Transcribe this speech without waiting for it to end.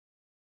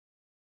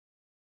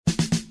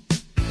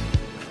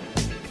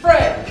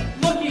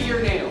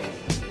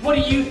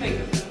What do you think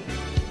of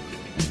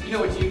them? You know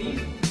what you need?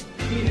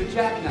 You need a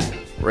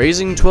jackknife.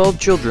 Raising 12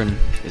 children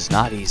is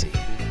not easy.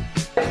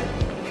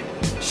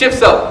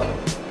 Shifts up.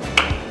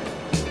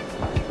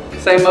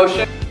 Same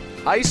motion.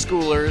 High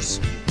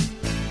schoolers.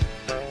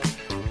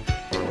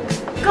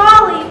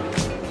 Golly!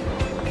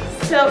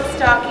 Silk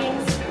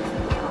stockings.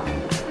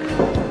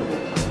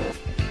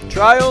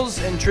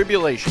 Trials and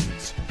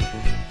tribulations.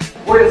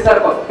 We're going to set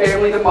up a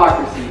family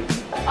democracy.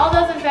 All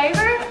those in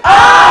favor?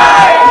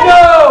 Aye!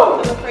 No!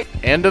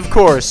 And of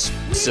course,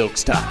 silk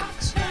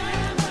stockings.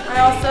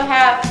 I also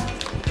have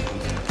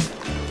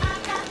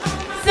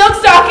silk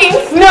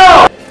stockings.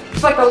 No!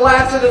 It's like the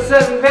last of the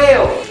 7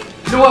 veils.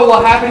 You know what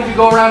will happen if you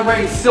go around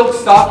wearing silk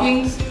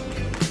stockings?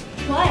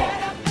 What?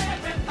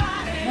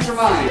 Never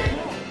mind.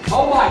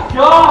 Oh my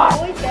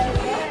god!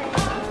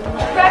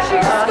 Fracture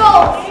your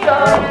skull.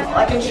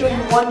 I can show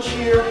you one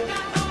cheer,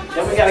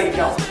 then we gotta get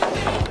going.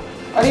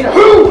 I need a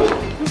who,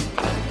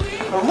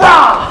 a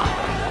rah,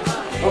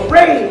 a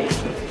rain,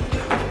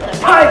 and a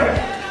tiger.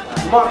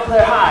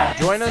 Montclair High.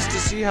 Join us to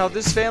see how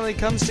this family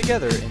comes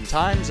together in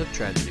times of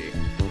tragedy.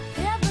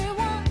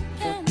 Everyone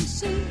can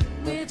see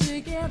we're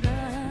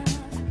together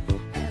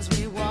as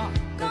we walk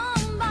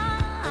on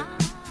by,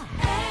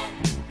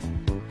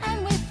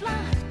 and we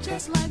fly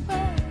just like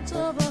birds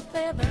of a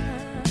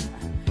feather.